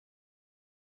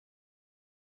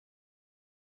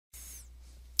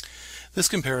This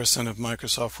comparison of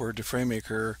Microsoft Word to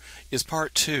FrameMaker is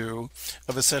part 2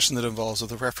 of a session that involves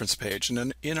the reference page.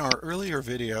 And in our earlier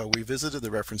video, we visited the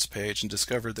reference page and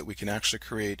discovered that we can actually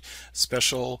create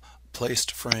special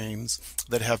placed frames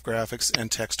that have graphics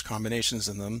and text combinations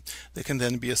in them that can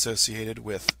then be associated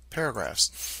with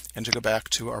paragraphs. And to go back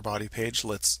to our body page,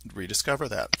 let's rediscover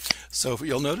that. So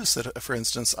you'll notice that, for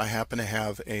instance, I happen to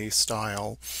have a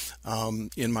style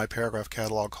in my paragraph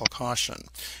catalog called caution.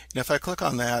 And if I click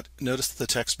on that, notice that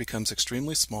the text becomes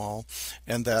extremely small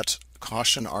and that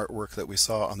caution artwork that we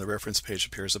saw on the reference page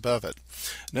appears above it.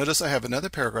 Notice I have another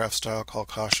paragraph style called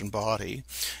caution body,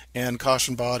 and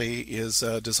caution body is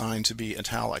designed to be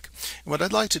italic. And what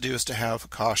I'd like to do is to have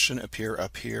caution appear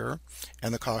up here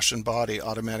and the caution body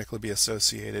automatically be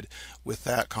associated with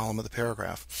that column of the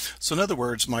paragraph. So in other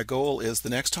words, my goal is the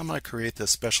next time I create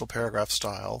this special paragraph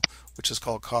style, which is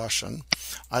called caution,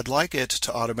 I'd like it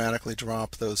to automatically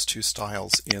drop those two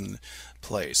styles in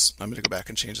place. I'm going to go back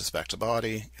and change this back to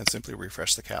body and simply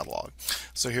refresh the catalog.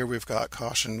 So here we've got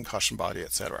caution, caution body,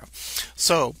 etc.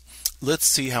 So let's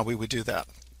see how we would do that.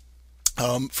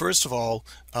 First of all,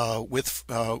 with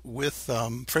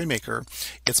FrameMaker,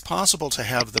 it's possible to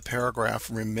have the paragraph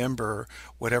remember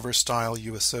whatever style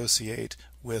you associate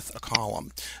with a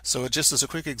column. So just as a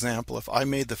quick example, if I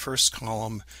made the first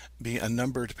column be a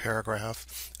numbered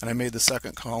paragraph and I made the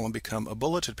second column become a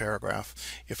bulleted paragraph,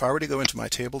 if I were to go into my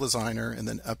table designer and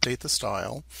then update the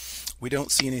style, we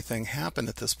don't see anything happen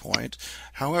at this point.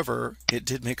 However, it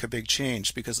did make a big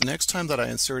change because the next time that I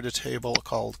insert a table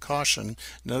called caution,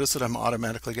 notice that I'm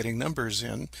automatically getting numbers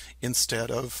in instead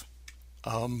of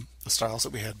the styles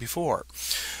that we had before.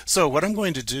 So what I'm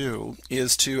going to do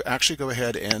is to actually go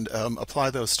ahead and apply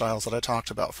those styles that I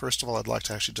talked about. First of all, I'd like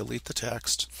to actually delete the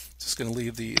text. Just going to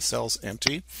leave the cells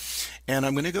empty. And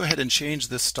I'm going to go ahead and change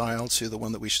this style to the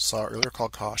one that we saw earlier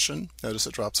called caution. Notice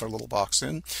it drops our little box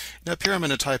in. Now up here I'm going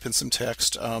to type in some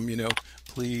text,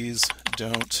 please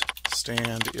don't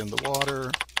stand in the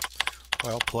water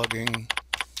while plugging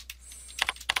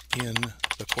in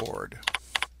the cord.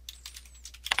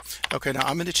 Okay, now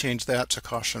I'm going to change that to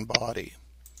caution body.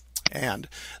 And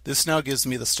this now gives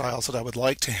me the styles that I would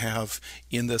like to have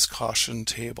in this caution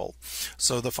table.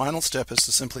 So the final step is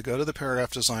to simply go to the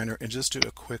paragraph designer and just do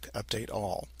a quick update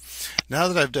all. Now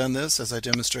that I've done this, as I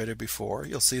demonstrated before,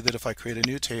 you'll see that if I create a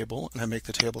new table and I make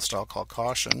the table style called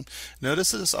caution,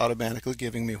 notice that it's automatically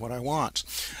giving me what I want.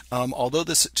 Although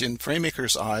this, in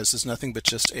FrameMaker's eyes, is nothing but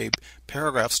just a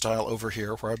paragraph style over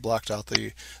here where I blacked out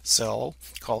the cell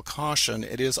called caution,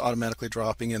 it is automatically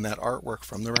dropping in that artwork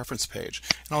from the reference page.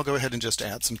 And I'll go ahead and just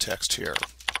add some text here.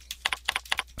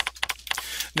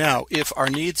 Now, if our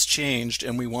needs changed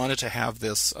and we wanted to have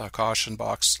this caution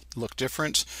box look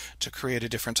different to create a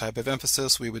different type of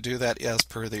emphasis, we would do that as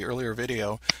per the earlier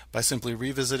video by simply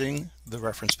revisiting the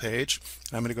reference page.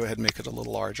 And I'm going to go ahead and make it a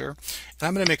little larger. And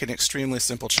I'm going to make an extremely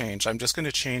simple change. I'm just going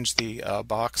to change the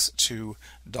box to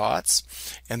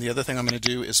dots. And the other thing I'm going to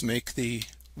do is make the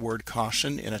word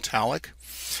caution in italic.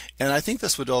 And I think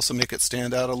this would also make it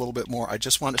stand out a little bit more. I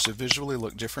just want it to visually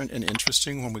look different and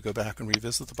interesting when we go back and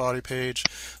revisit the body page.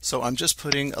 So I'm just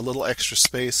putting a little extra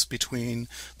space between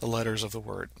the letters of the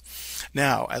word.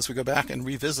 Now, as we go back and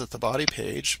revisit the body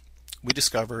page, we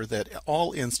discover that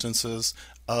all instances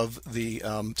of the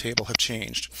table have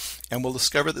changed. And we'll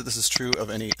discover that this is true of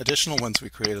any additional ones we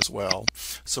create as well.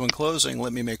 So in closing,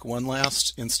 let me make one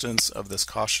last instance of this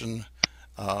caution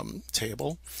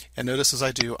table, and notice as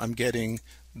I do, I'm getting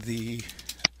the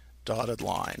dotted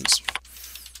lines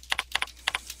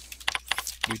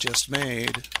we just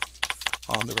made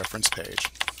on the reference page.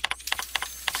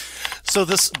 So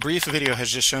this brief video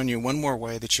has just shown you one more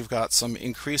way that you've got some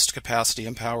increased capacity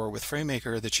and power with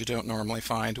FrameMaker that you don't normally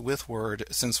find with Word,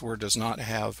 since Word does not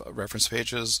have reference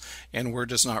pages and Word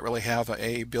does not really have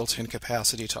a built-in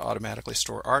capacity to automatically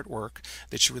store artwork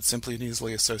that you would simply and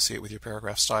easily associate with your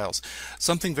paragraph styles.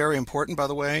 Something very important, by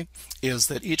the way, is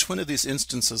that each one of these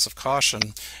instances of caution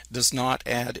does not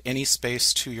add any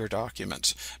space to your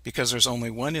document, because there's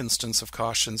only one instance of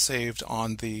caution saved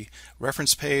on the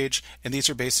reference page, and these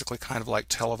are basically kind of like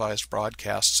televised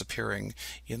broadcasts appearing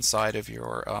inside of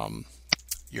your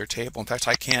table. In fact,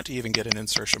 I can't even get an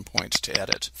insertion point to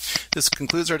edit. This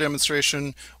concludes our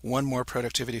demonstration. One more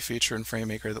productivity feature in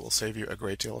FrameMaker that will save you a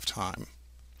great deal of time.